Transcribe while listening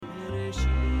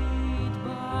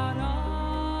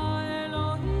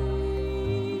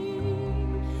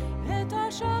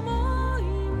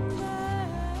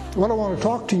what I want to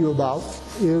talk to you about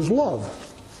is love.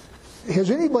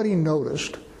 Has anybody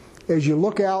noticed, as you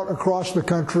look out across the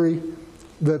country,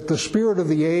 that the spirit of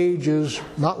the age is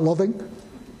not loving?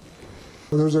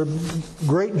 There's a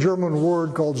great German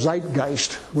word called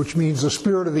Zeitgeist, which means the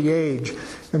spirit of the age.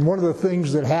 And one of the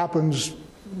things that happens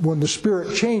when the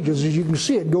spirit changes is you can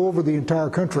see it go over the entire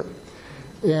country.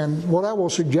 And what I will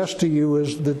suggest to you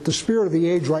is that the spirit of the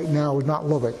age right now is not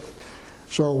loving.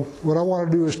 So what I want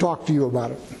to do is talk to you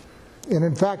about it. And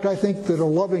in fact, I think that a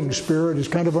loving spirit is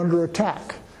kind of under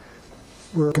attack.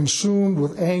 We're consumed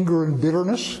with anger and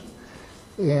bitterness,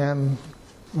 and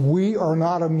we are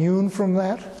not immune from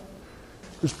that.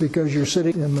 Just because you're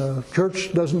sitting in the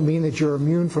church doesn't mean that you're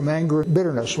immune from anger and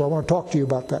bitterness. So I want to talk to you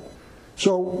about that.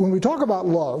 So when we talk about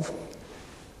love,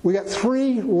 we got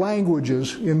three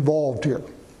languages involved here.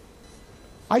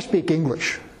 I speak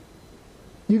English.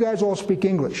 You guys all speak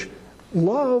English.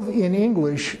 Love in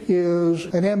English is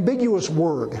an ambiguous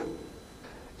word.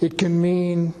 It can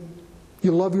mean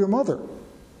you love your mother.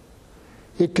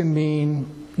 It can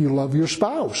mean you love your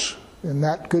spouse, and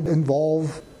that could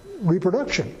involve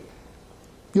reproduction.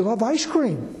 You love ice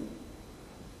cream.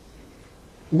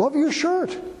 Love your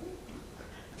shirt.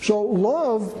 So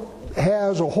love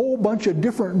has a whole bunch of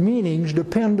different meanings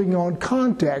depending on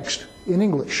context in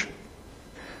English.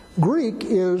 Greek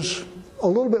is a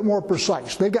little bit more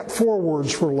precise. They've got 4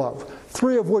 words for love,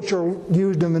 3 of which are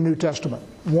used in the New Testament.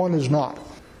 1 is not.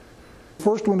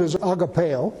 First one is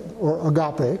agapeo, or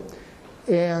agape,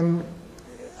 and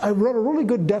I read a really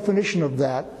good definition of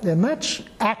that, and that's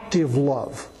active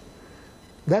love.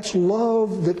 That's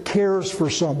love that cares for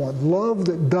someone, love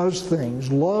that does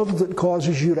things, love that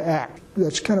causes you to act.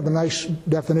 That's kind of a nice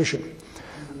definition.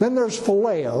 Then there's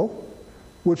phileo,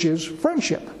 which is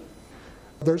friendship.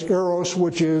 There's eros,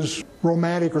 which is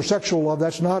romantic or sexual love.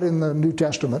 That's not in the New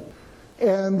Testament.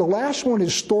 And the last one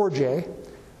is storge,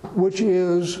 which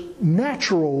is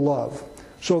natural love.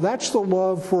 So that's the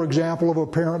love, for example, of a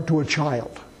parent to a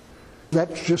child.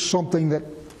 That's just something that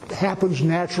happens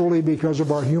naturally because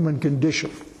of our human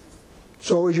condition.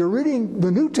 So as you're reading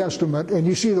the New Testament and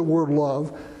you see the word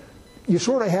love, you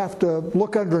sort of have to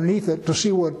look underneath it to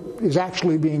see what is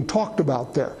actually being talked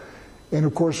about there. And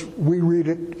of course, we read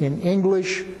it in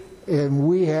English, and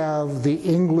we have the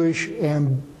English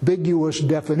ambiguous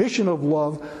definition of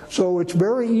love, so it's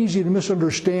very easy to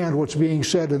misunderstand what's being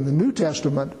said in the New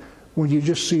Testament when you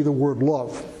just see the word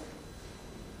love.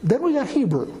 Then we got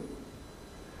Hebrew.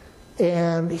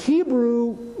 And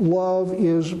Hebrew love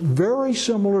is very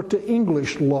similar to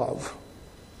English love.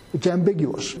 It's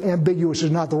ambiguous. Ambiguous is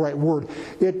not the right word.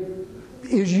 It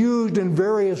is used in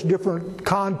various different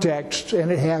contexts,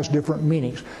 and it has different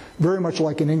meanings, very much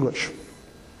like in English.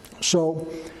 So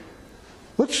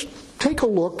let's take a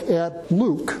look at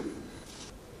Luke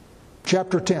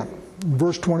chapter 10,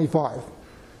 verse 25.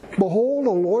 Behold,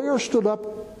 a lawyer stood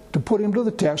up to put him to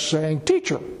the test, saying,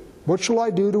 "Teacher, what shall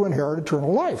I do to inherit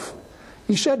eternal life?"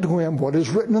 He said to him, "What is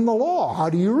written in the law? How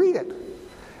do you read it?"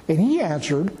 And he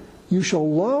answered, "You shall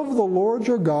love the Lord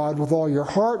your God with all your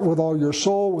heart, with all your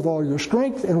soul, with all your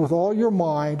strength, and with all your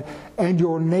mind, and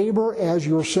your neighbor as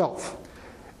yourself."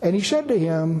 And he said to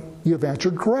him, "You have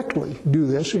answered correctly. Do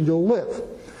this and you'll live."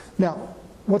 Now,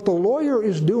 what the lawyer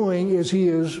is doing is he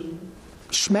is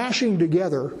smashing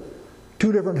together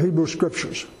 2 different Hebrew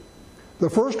scriptures. The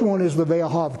first one is the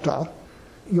Ve'ahavta.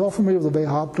 You all familiar with the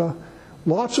Ve'ahavta?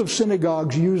 Lots of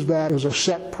synagogues use that as a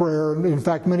set prayer. In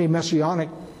fact, many Messianic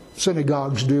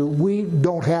synagogues do. We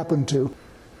don't happen to.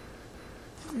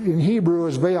 In Hebrew,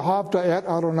 is Ve'ahavta et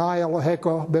Adonai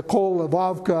Elohecha bekol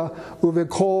levavka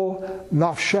uvekol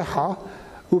nafshecha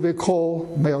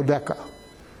uvekol meodecha,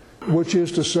 which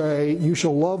is to say, you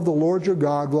shall love the Lord your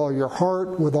God with all your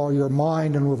heart, with all your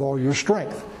mind, and with all your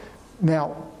strength.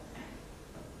 Now,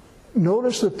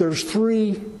 notice that there's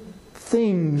 3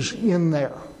 things in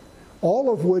there, all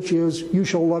of which is you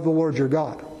shall love the Lord your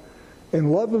God.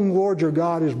 And loving the Lord your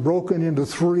God is broken into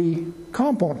 3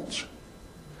 components.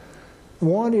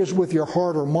 One is with your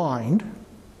heart or mind,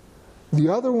 the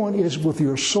other one is with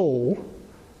your soul,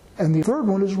 and the third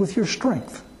one is with your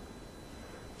strength.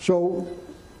 So,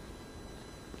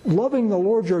 loving the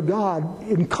Lord your God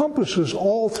encompasses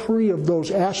all 3 of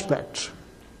those aspects.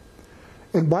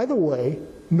 And by the way,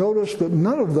 notice that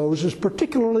none of those is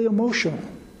particularly emotional.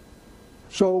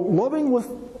 So, loving with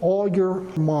all your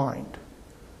mind.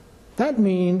 That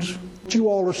means you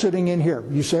all are sitting in here.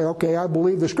 You say, okay, I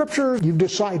believe the Scriptures. You've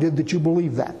decided that you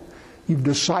believe that. You've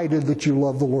decided that you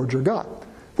love the Lord your God,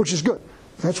 which is good.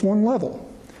 That's one level.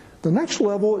 The next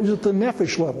level is at the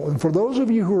nephesh level. And for those of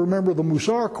you who remember the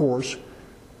Musar course,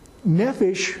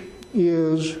 nephesh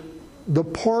is the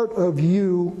part of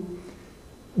you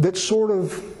that sort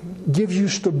of gives you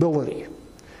stability.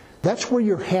 That's where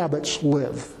your habits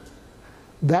live.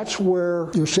 That's where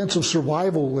your sense of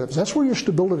survival lives. That's where your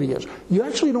stability is. You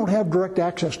actually don't have direct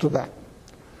access to that.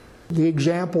 The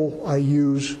example I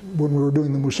use when we were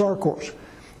doing the Musar course.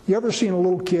 You ever seen a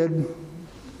little kid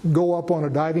go up on a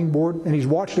diving board and he's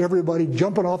watched everybody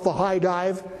jumping off the high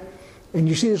dive, and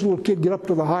you see this little kid get up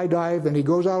to the high dive and he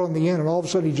goes out on the end and all of a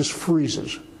sudden he just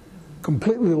freezes,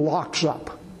 completely locks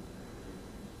up.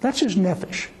 That's his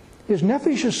nephesh. His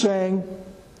nephesh is saying,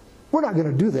 we're not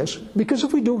going to do this, because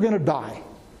if we do, we're going to die.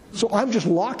 So I'm just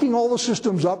locking all the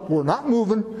systems up. We're not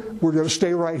moving. We're going to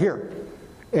stay right here.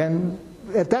 And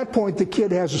at that point, the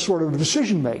kid has a sort of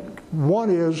decision to make. One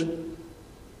is,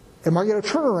 am I going to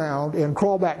turn around and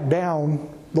crawl back down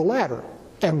the ladder?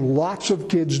 And lots of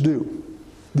kids do.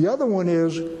 The other one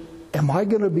is, am I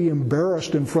going to be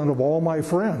embarrassed in front of all my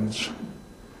friends?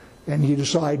 And you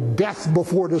decide death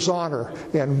before dishonor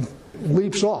and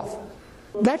leaps off.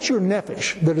 That's your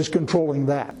nephesh that is controlling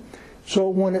that. So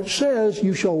when it says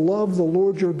you shall love the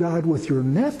Lord your God with your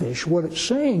nephesh, what it's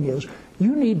saying is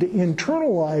you need to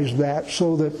internalize that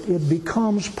so that it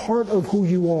becomes part of who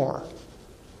you are.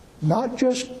 Not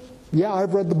just, yeah,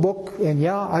 I've read the book, and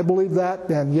yeah, I believe that,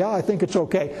 and yeah, I think it's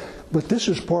okay. But this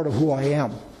is part of who I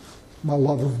am, my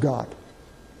love of God.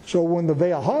 So when the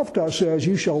Ve'ahavta says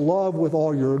you shall love with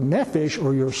all your nephesh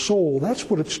or your soul, that's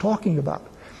what it's talking about.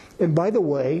 And by the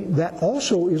way, that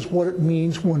also is what it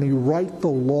means when you write the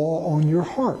law on your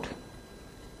heart.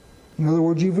 In other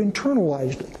words, you've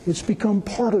internalized it. It's become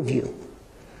part of you.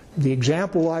 The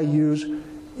example I use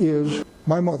is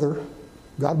my mother,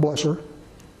 God bless her,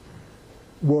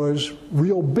 was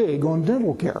real big on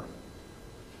dental care.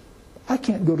 I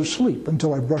can't go to sleep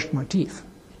until I brushed my teeth.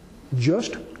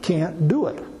 Just can't do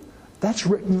it. That's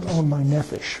written on my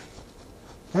nephesh.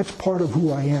 That's part of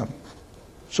who I am.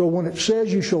 So when it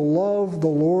says you shall love the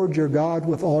Lord your God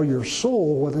with all your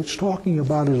soul, what it's talking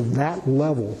about is that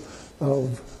level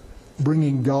of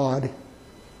bringing God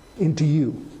into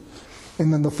you.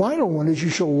 And then the final one is you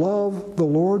shall love the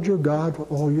Lord your God with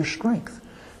all your strength.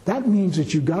 That means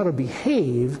that you've got to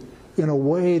behave in a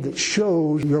way that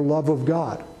shows your love of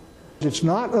God. It's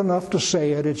not enough to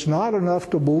say it, it's not enough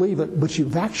to believe it, but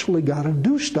you've actually got to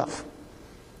do stuff.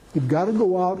 You've got to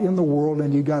go out in the world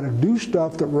and you've got to do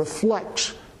stuff that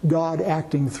reflects God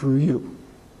acting through you.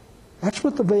 That's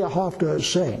what the Ve'ahavta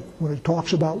is saying when it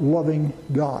talks about loving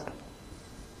God.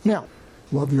 Now,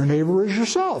 love your neighbor as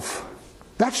yourself.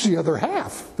 That's the other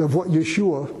half of what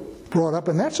Yeshua brought up,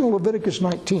 and that's in Leviticus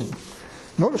 19.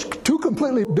 Notice two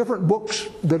completely different books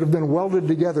that have been welded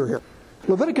together here.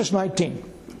 Leviticus 19,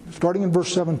 starting in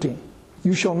verse 17.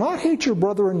 You shall not hate your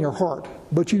brother in your heart,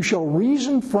 but you shall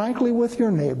reason frankly with your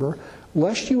neighbor,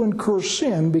 lest you incur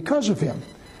sin because of him.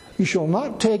 You shall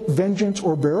not take vengeance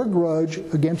or bear a grudge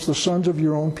against the sons of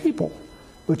your own people,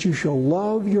 but you shall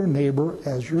love your neighbor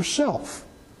as yourself.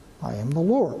 I am the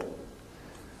Lord.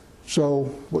 So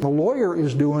what the lawyer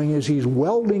is doing is he's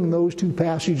welding those two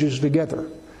passages together.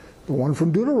 The one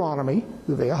from Deuteronomy,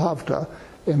 the Ve'ahavta,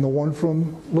 and the one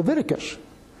from Leviticus.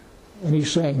 And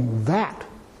he's saying that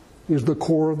is the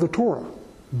core of the Torah.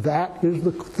 That is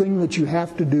the thing that you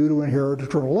have to do to inherit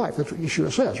eternal life. That's what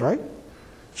Yeshua says, right?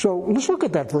 So let's look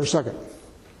at that for a second.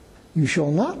 You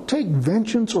shall not take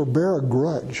vengeance or bear a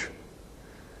grudge.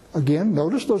 Again,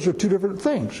 notice those are two different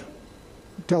things.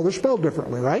 Tell they're spelled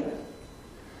differently, right?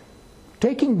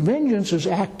 Taking vengeance is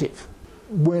active.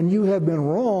 When you have been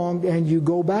wronged and you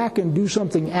go back and do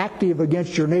something active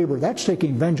against your neighbor, that's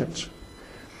taking vengeance.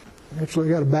 Actually,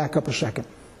 I've got to back up a second.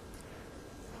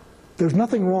 There's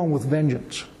nothing wrong with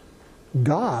vengeance.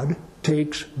 God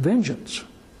takes vengeance.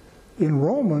 In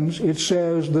Romans, it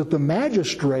says that the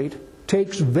magistrate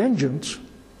takes vengeance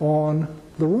on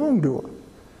the wrongdoer.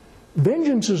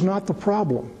 Vengeance is not the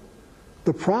problem.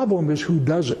 The problem is who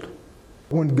does it.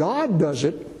 When God does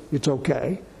it, it's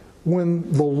okay.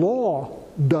 When the law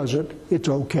does it, it's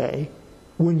okay.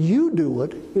 When you do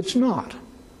it, it's not.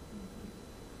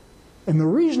 And the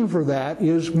reason for that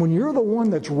is when you're the one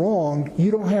that's wronged,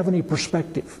 you don't have any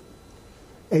perspective.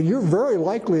 And you're very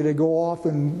likely to go off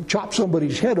and chop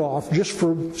somebody's head off just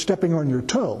for stepping on your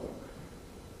toe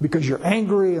because you're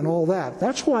angry and all that.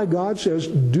 That's why God says,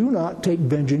 do not take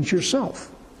vengeance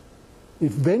yourself.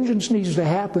 If vengeance needs to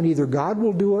happen, either God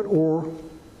will do it or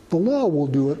the law will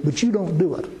do it, but you don't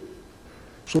do it.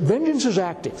 So vengeance is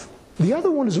active. The other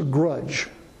one is a grudge.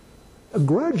 A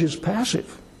grudge is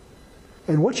passive.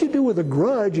 And what you do with a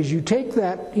grudge is you take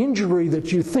that injury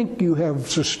that you think you have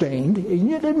sustained,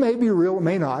 and it may be real, it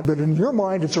may not, but in your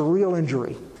mind it's a real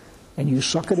injury, and you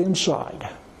suck it inside.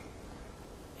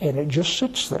 and it just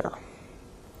sits there.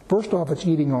 First off, it's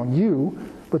eating on you,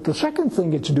 but the second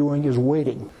thing it's doing is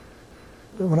waiting.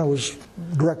 When I was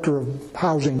director of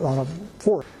housing on a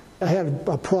fort, I had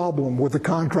a problem with the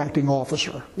contracting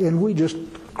officer, and we just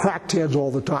cracked heads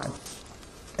all the time.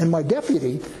 And my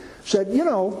deputy said,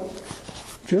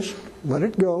 just let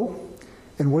it go.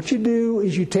 And what you do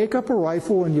is you take up a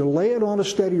rifle and you lay it on a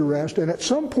steady rest, and at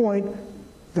some point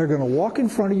they're going to walk in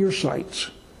front of your sights,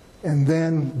 and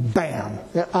then bam,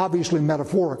 obviously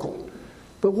metaphorical.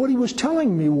 But what he was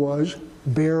telling me was,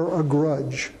 bear a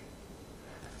grudge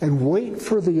and wait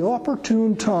for the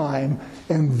opportune time,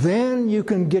 and then you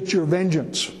can get your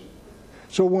vengeance.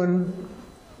 So when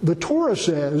the Torah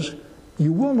says,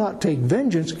 you will not take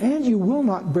vengeance and you will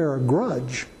not bear a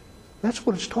grudge, that's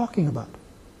what it's talking about.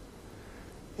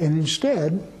 And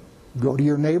instead, go to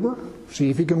your neighbor, see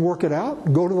if you can work it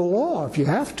out, go to the law if you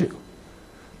have to.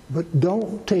 But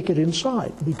don't take it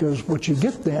inside, because what you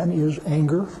get then is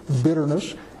anger,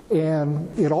 bitterness,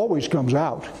 and it always comes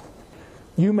out.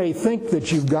 You may think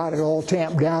that you've got it all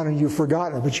tamped down and you've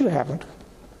forgotten it, but you haven't.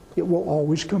 It will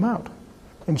always come out.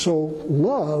 And so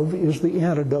love is the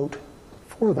antidote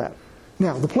for that.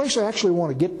 Now, the place I actually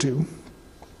want to get to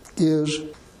is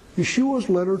Yeshua's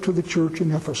letter to the church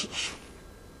in Ephesus.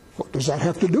 What does that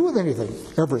have to do with anything?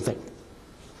 Everything.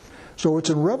 So it's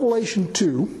in Revelation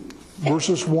 2,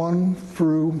 verses 1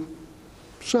 through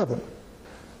 7.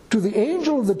 To the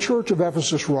angel of the church of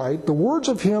Ephesus write, the words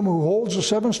of him who holds the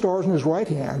 7 stars in his right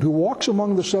hand, who walks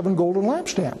among the 7 golden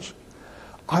lampstands.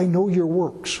 I know your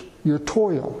works, your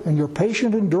toil, and your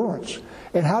patient endurance,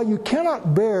 and how you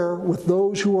cannot bear with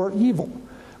those who are evil,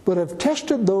 but have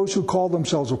tested those who call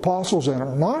themselves apostles and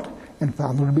are not, and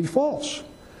found them to be false.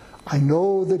 I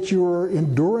know that you are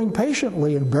enduring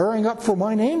patiently and bearing up for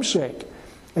my name's sake,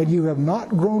 and you have not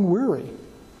grown weary.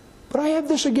 But I have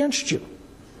this against you.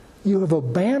 You have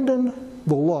abandoned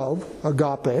the love,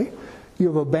 agape. You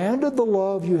have abandoned the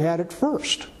love you had at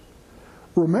first.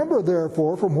 Remember,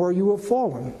 therefore, from where you have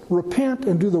fallen. Repent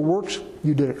and do the works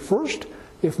you did at first.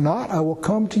 If not, I will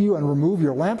come to you and remove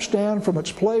your lampstand from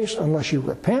its place unless you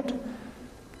repent.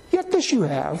 Yet this you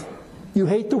have. You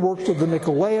hate the works of the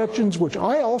Nicolaitans, which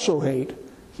I also hate.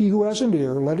 He who has an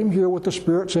ear, let him hear what the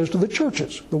Spirit says to the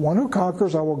churches. The one who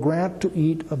conquers I will grant to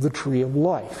eat of the tree of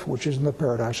life, which is in the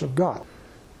paradise of God.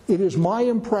 It is my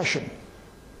impression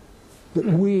that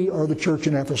we are the church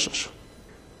in Ephesus.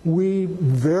 We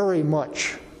very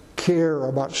much care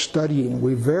about studying.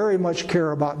 We very much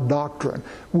care about doctrine.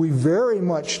 We very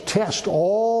much test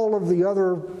all of the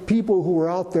other people who are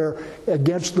out there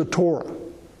against the Torah.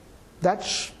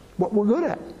 That's what we're good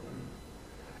at.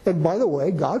 And by the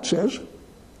way, God says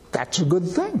that's a good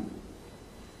thing.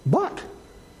 But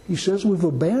he says we've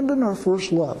abandoned our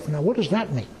first love. Now, what does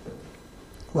that mean?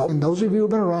 Well, and those of you who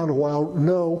have been around a while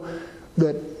know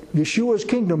that Yeshua's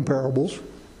kingdom parables,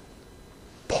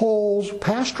 Paul's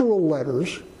pastoral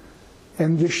letters,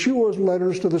 and Yeshua's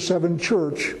letters to the 7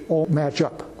 church all match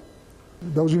up.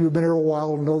 Those of you who have been here a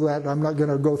while know that. I'm not going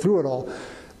to go through it all.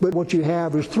 But what you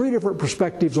have is 3 different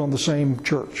perspectives on the same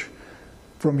church.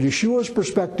 From Yeshua's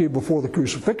perspective before the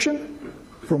crucifixion,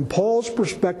 from Paul's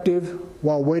perspective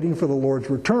while waiting for the Lord's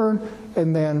return,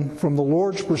 and then from the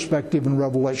Lord's perspective in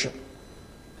Revelation.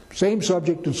 Same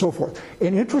subject and so forth.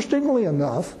 And interestingly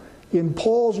enough, in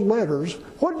Paul's letters,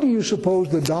 what do you suppose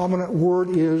the dominant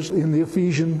word is in the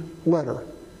Ephesian letter?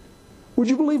 Would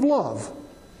you believe love?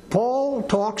 Paul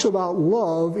talks about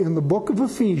love in the book of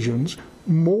Ephesians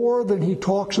more than he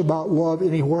talks about love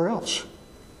anywhere else.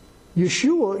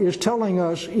 Yeshua is telling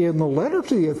us in the letter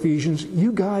to the Ephesians,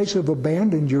 you guys have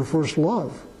abandoned your first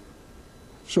love.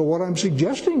 So what I'm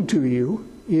suggesting to you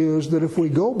is that if we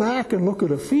go back and look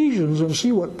at Ephesians and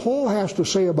see what Paul has to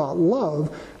say about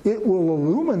love, it will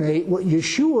illuminate what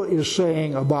Yeshua is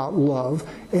saying about love,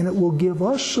 and it will give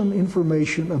us some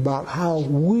information about how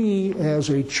we as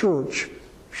a church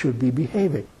should be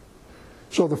behaving.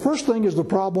 So the first thing is the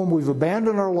problem, we've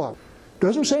abandoned our love. It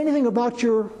doesn't say anything about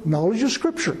your knowledge of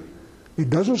Scripture. It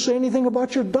doesn't say anything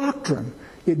about your doctrine.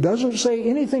 It doesn't say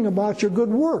anything about your good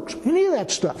works, any of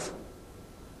that stuff.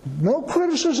 No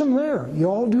criticism there. You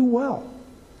all do well.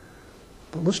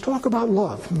 But let's talk about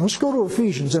love. Let's go to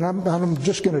Ephesians, and I'm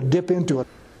just going to dip into it.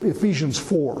 Ephesians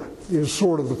 4 is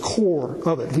sort of the core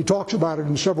of it. He talks about it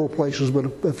in several places, but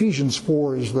Ephesians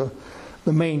 4 is the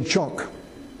main chunk.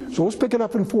 So let's pick it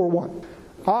up in 4:1.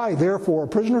 I, therefore, a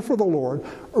prisoner for the Lord,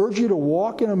 urge you to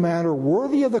walk in a manner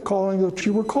worthy of the calling that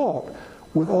you were called,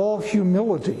 with all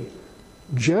humility,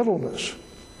 gentleness,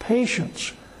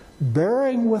 patience,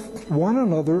 bearing with one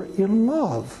another in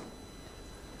love,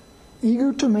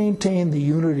 eager to maintain the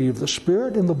unity of the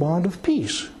Spirit in the bond of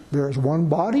peace. There is one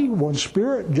body, one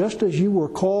Spirit, just as you were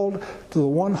called to the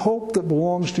one hope that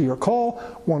belongs to your call,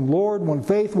 one Lord, one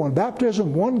faith, one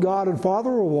baptism, one God and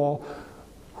Father of all,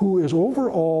 who is over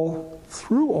all,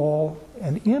 through all,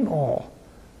 and in all.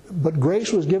 But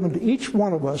grace was given to each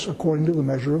one of us according to the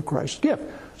measure of Christ's gift.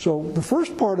 So the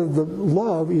first part of the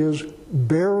love is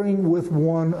bearing with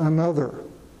one another.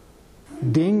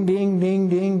 Ding, ding, ding,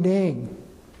 ding, ding.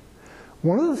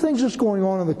 One of the things that's going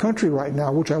on in the country right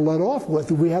now, which I led off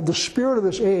with, we have the spirit of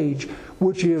this age,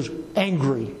 which is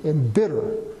angry and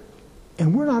bitter.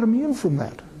 And we're not immune from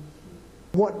that.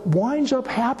 What winds up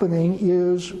happening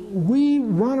is we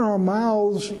run our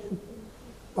mouths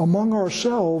among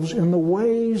ourselves in the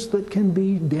ways that can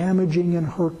be damaging and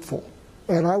hurtful.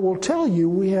 And I will tell you,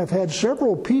 we have had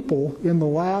several people in the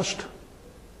last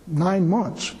 9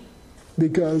 months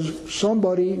because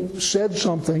somebody said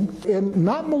something, and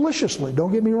not maliciously,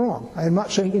 don't get me wrong. I'm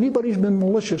not saying anybody's been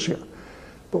malicious here.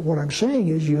 But what I'm saying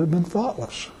is you have been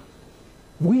thoughtless.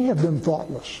 We have been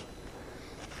thoughtless.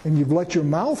 And you've let your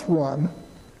mouth run,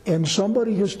 and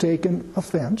somebody has taken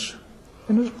offense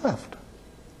and has left.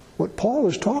 What Paul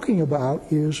is talking about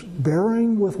is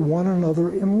bearing with one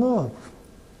another in love.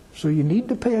 So you need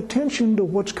to pay attention to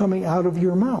what's coming out of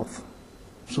your mouth.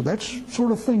 So that's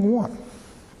sort of thing one.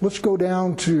 Let's go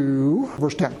down to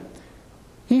verse 10.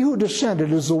 He who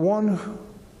descended is the one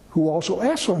who also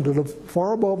ascended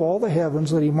far above all the heavens,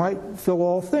 that he might fill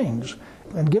all things,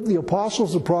 and give the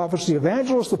apostles, the prophets, the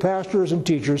evangelists, the pastors, and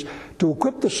teachers to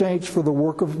equip the saints for the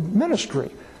work of ministry,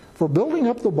 for building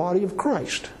up the body of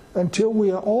Christ, until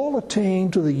we all attain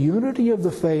to the unity of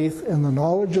the faith and the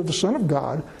knowledge of the Son of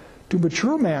God, to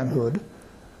mature manhood,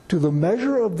 to the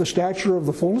measure of the stature of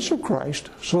the fullness of Christ,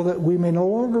 so that we may no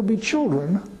longer be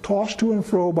children, tossed to and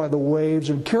fro by the waves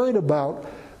and carried about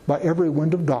by every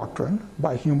wind of doctrine,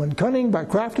 by human cunning, by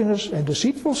craftiness and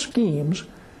deceitful schemes.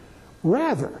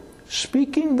 Rather,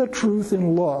 speaking the truth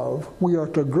in love, we are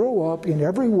to grow up in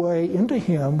every way into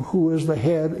Him who is the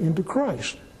head, into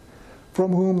Christ,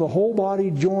 from whom the whole body,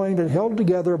 joined and held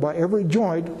together by every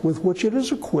joint with which it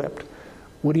is equipped,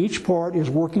 when each part is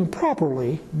working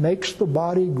properly, makes the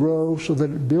body grow so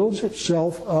that it builds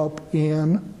itself up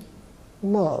in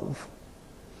love.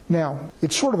 Now,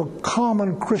 it's sort of a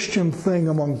common Christian thing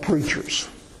among preachers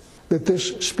that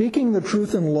this speaking the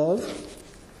truth in love,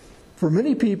 for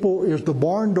many people, is the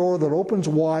barn door that opens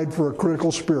wide for a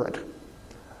critical spirit.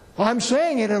 I'm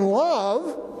saying it in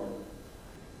love.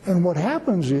 And what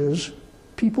happens is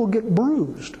people get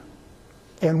bruised.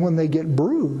 And when they get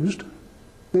bruised,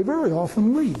 they very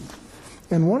often leave.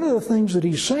 And one of the things that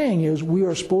he's saying is we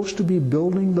are supposed to be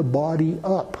building the body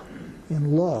up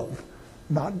in love,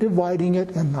 not dividing it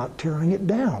and not tearing it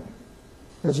down.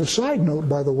 As a side note,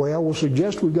 by the way, I will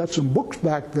suggest we've got some books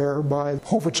back there by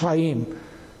Hofetz Haim,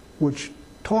 which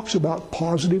talks about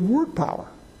positive word power.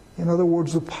 In other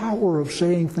words, the power of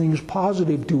saying things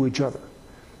positive to each other,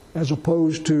 as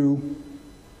opposed to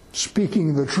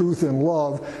speaking the truth in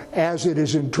love as it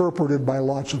is interpreted by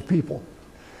lots of people.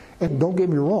 And don't get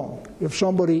me wrong, if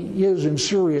somebody is in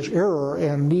serious error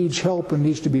and needs help and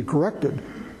needs to be corrected,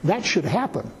 that should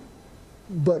happen.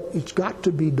 But it's got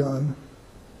to be done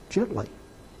gently.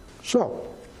 So,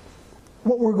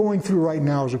 what we're going through right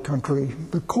now as a country,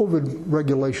 the COVID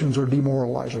regulations are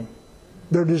demoralizing.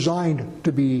 They're designed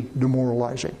to be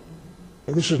demoralizing.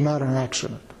 This is not an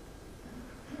accident.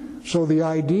 So the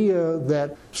idea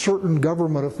that certain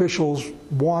government officials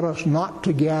want us not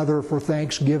to gather for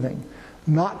Thanksgiving,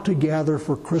 not to gather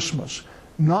for Christmas,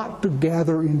 not to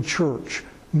gather in church,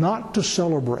 not to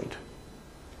celebrate,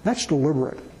 that's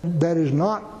deliberate. That is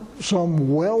not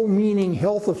some well-meaning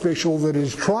health official that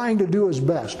is trying to do his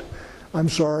best. I'm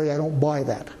sorry, I don't buy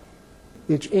that.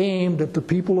 It's aimed at the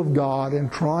people of God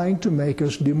and trying to make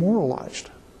us demoralized.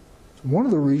 One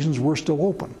of the reasons we're still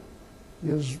open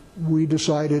is we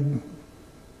decided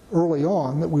early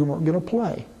on that we weren't going to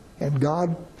play. And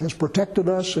God has protected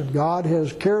us, and God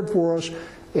has cared for us,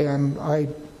 and I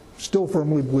still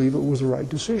firmly believe it was the right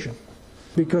decision.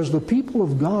 Because the people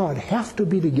of God have to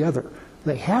be together.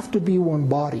 They have to be one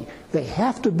body. They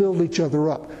have to build each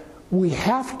other up. We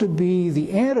have to be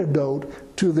the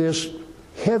antidote to this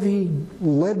heavy,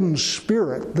 leaden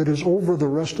spirit that is over the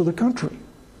rest of the country.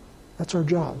 That's our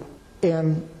job.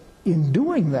 And in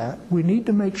doing that, we need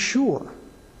to make sure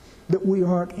that we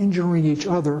aren't injuring each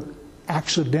other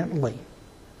accidentally.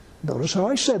 Notice how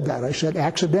I said that. I said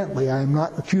accidentally. I am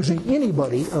not accusing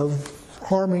anybody of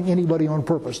harming anybody on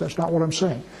purpose. That's not what I'm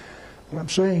saying. What I'm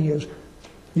saying is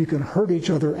you can hurt each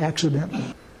other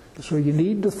accidentally. So you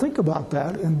need to think about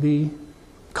that and be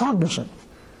cognizant.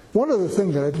 One other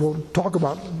thing that I will talk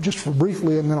about just for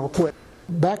briefly and then I'll quit.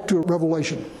 Back to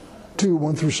Revelation. 2,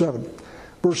 1 through 7.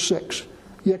 Verse 6.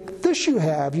 Yet this you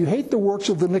have, you hate the works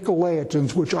of the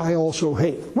Nicolaitans, which I also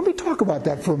hate. Let me talk about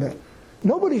that for a minute.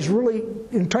 Nobody's really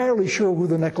entirely sure who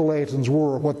the Nicolaitans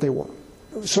were or what they were.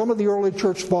 Some of the early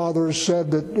church fathers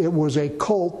said that it was a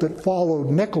cult that followed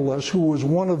Nicholas, who was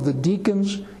one of the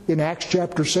deacons in Acts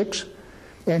chapter 6.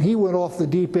 And he went off the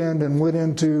deep end and went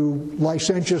into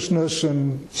licentiousness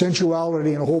and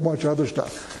sensuality and a whole bunch of other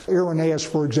stuff. Irenaeus,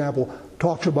 for example,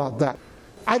 talks about that.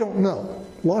 I don't know.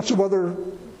 Lots of other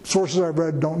sources I've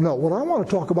read don't know. What I want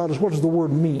to talk about is what does the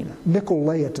word mean?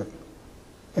 Nicolaitan.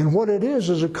 And what it is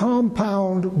a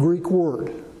compound Greek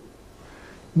word.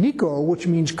 Nico, which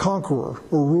means conqueror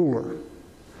or ruler.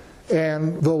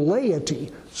 And the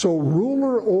laity, so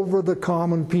ruler over the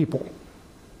common people.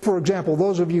 For example,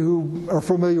 those of you who are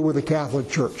familiar with the Catholic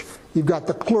Church, you've got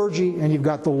the clergy and you've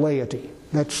got the laity.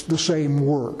 That's the same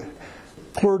word.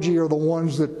 Clergy are the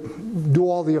ones that do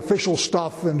all the official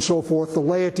stuff and so forth. The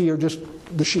laity are just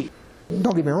the sheep.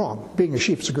 Don't get me wrong, being a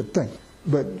sheep is a good thing.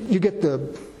 But you get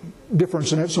the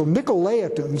difference in it. So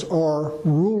Nicolaitans are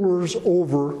rulers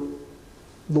over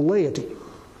the laity.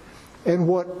 And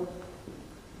what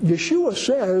Yeshua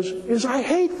says is, I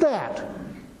hate that.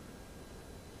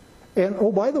 And,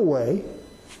 oh, by the way,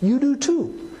 you do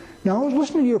too. Now, I was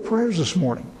listening to your prayers this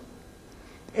morning,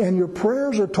 and your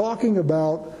prayers are talking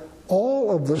about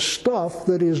all of the stuff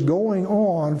that is going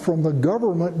on from the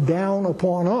government down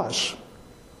upon us.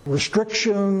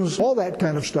 Restrictions, all that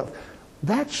kind of stuff.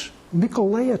 That's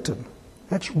Nicolaitan.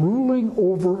 That's ruling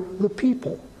over the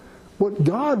people. What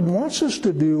God wants us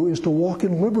to do is to walk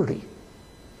in liberty.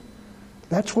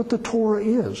 That's what the Torah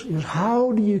is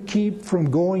how do you keep from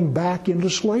going back into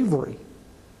slavery?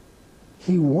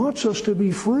 He wants us to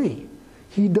be free.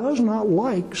 He does not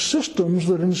like systems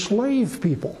that enslave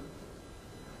people.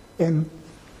 And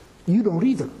you don't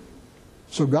either.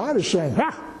 So God is saying,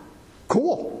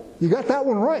 cool, you got that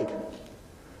one right.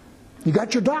 You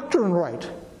got your doctrine right.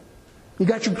 You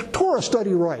got your Torah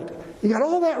study right. You got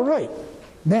all that right.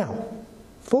 Now,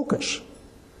 focus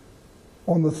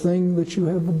on the thing that you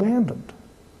have abandoned,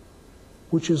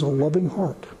 which is a loving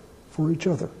heart for each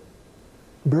other,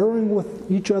 bearing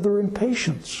with each other in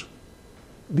patience,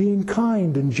 being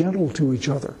kind and gentle to each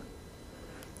other.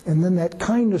 And then that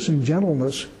kindness and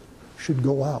gentleness should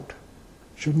go out.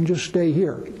 Shouldn't just stay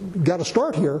here. You've got to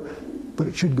start here, but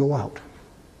it should go out.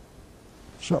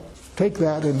 So take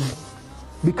that and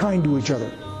be kind to each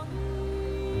other.